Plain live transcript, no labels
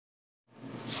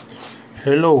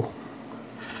Hello,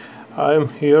 I'm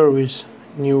here with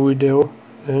new video,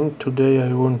 and today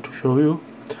I want to show you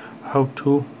how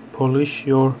to polish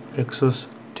your exhaust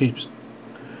tips.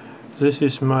 This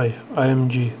is my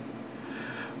IMG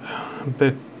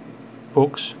back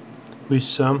box with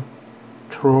some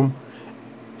chrome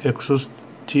exhaust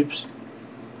tips,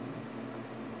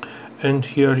 and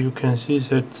here you can see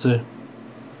that the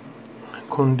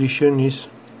condition is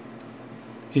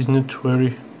not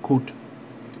very good,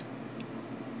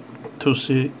 to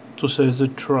say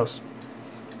the truth.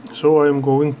 So I'm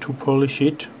going to polish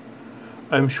it.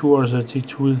 I'm sure that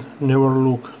it will never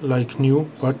look like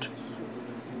new, but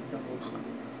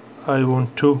I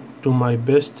want to do my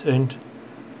best and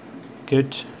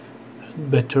get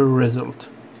better result.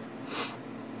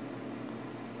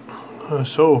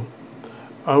 So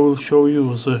I will show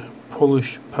you the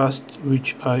polish paste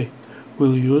which I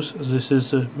will use. This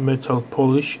is a metal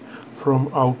polish from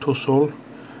Autosol.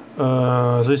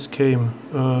 This came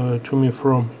to me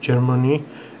from Germany,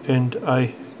 and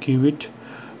I give it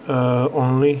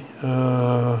only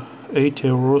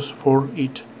 €8 for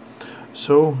it.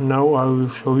 So now I will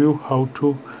show you how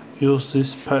to use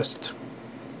this paste.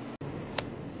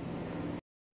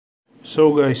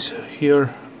 So guys,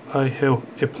 here I have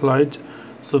applied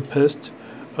the paste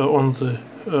on the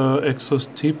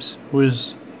exhaust tips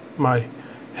with my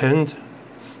hand.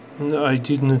 I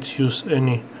did not use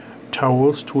any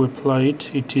towels to apply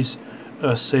it. It is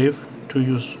safe to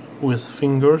use with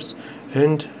fingers,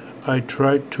 and I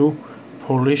tried to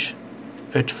polish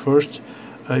at first.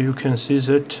 You can see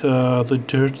that the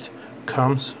dirt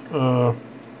comes on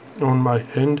my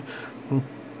hand,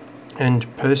 and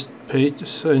paste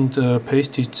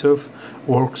itself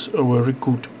works very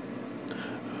good.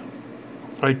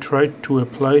 I tried to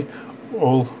apply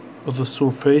all the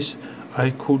surface I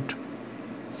could,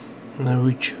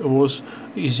 which was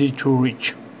easy to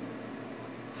reach,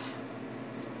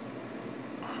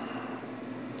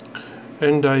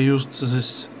 and I used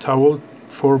this towel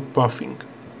for buffing.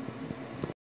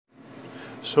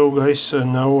 So guys,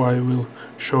 now I will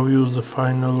show you the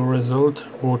final result,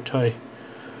 what I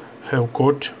have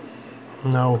got.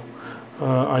 Now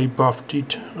I buffed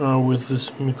it with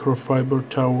this microfiber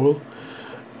towel,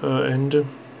 and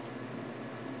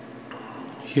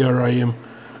here I am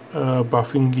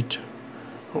buffing it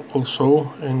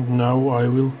also, and now I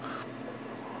will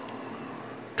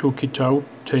take it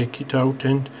out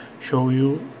and show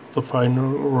you the final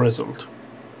result.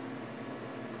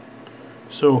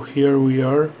 So here we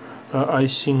are. I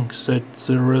think that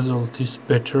the result is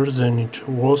better than it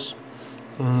was.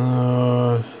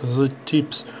 The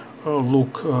tips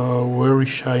look very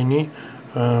shiny.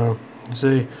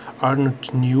 They are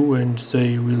not new, and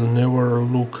they will never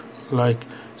look like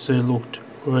they looked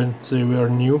when they were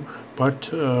new,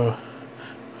 but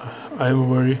I am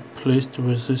very pleased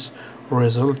with this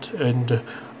result, and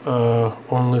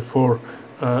only for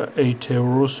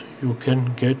 €8 you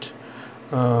can get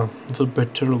the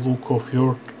better look of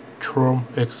your chrome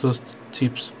exhaust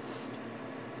tips.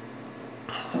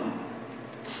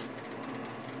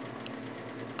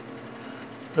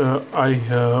 I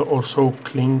also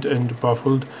cleaned and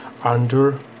buffed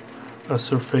under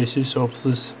surfaces of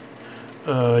this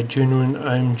genuine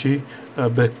IMG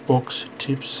back box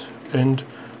tips, and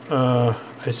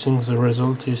I think the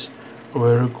result is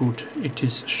very good. It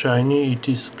is shiny, it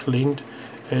is cleaned,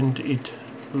 and it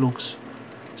looks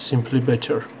simply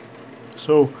better.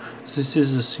 So this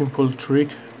is a simple trick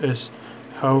as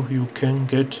how you can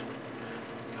get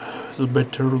the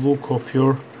better look of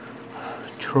your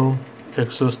chrome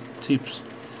exhaust tips.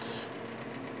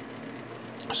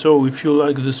 So if you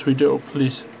like this video,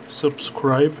 please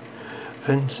subscribe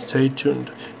and stay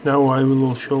tuned. Now I will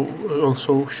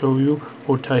also show you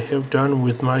what I have done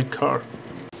with my car.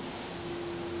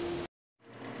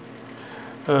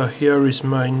 Here is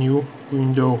my new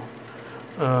window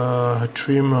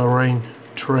trim rain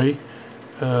tray,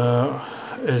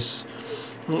 as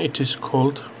it is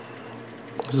called,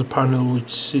 the panel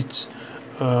which sits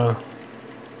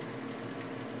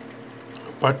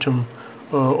bottom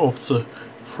of the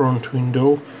front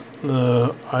window.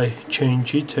 I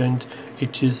change it, and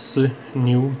it is the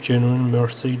new genuine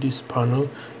Mercedes panel.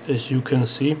 As you can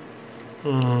see,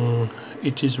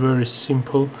 it is very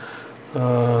simple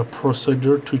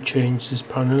procedure to change this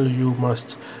panel. You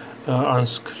must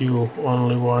unscrew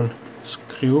only one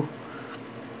screw.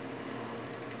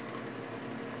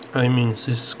 I mean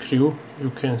this screw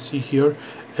you can see here,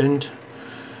 and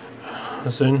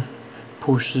then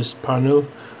push this panel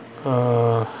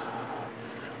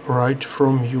right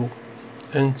from you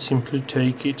and simply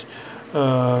take it.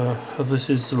 This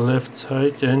is the left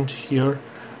side, and here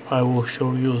I will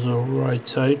show you the right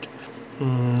side.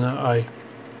 I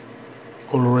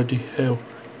already have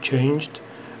changed.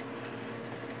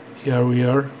 Here we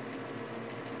are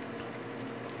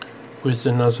with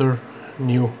another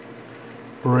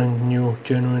brand new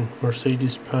genuine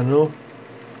Mercedes panel.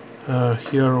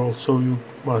 Here also you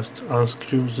must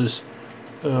unscrew this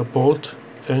bolt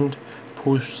and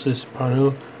push this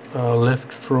panel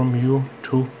left from you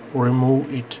to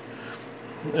remove it,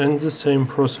 and the same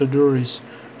procedure is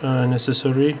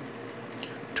necessary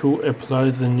to apply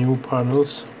the new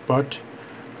panels, but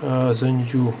then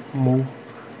you move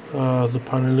the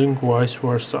paneling vice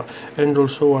versa. And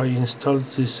also I installed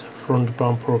this front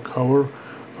bumper cover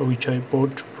which I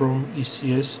bought from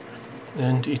ECS,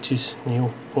 and it is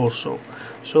new also.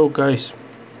 So guys,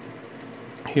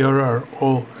 here are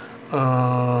all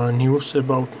news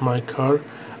about my car.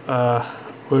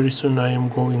 Very soon I am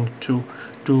going to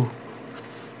do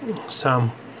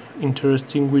some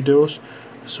interesting videos,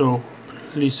 so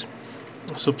please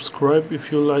subscribe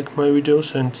if you like my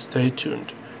videos and stay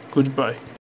tuned. Goodbye.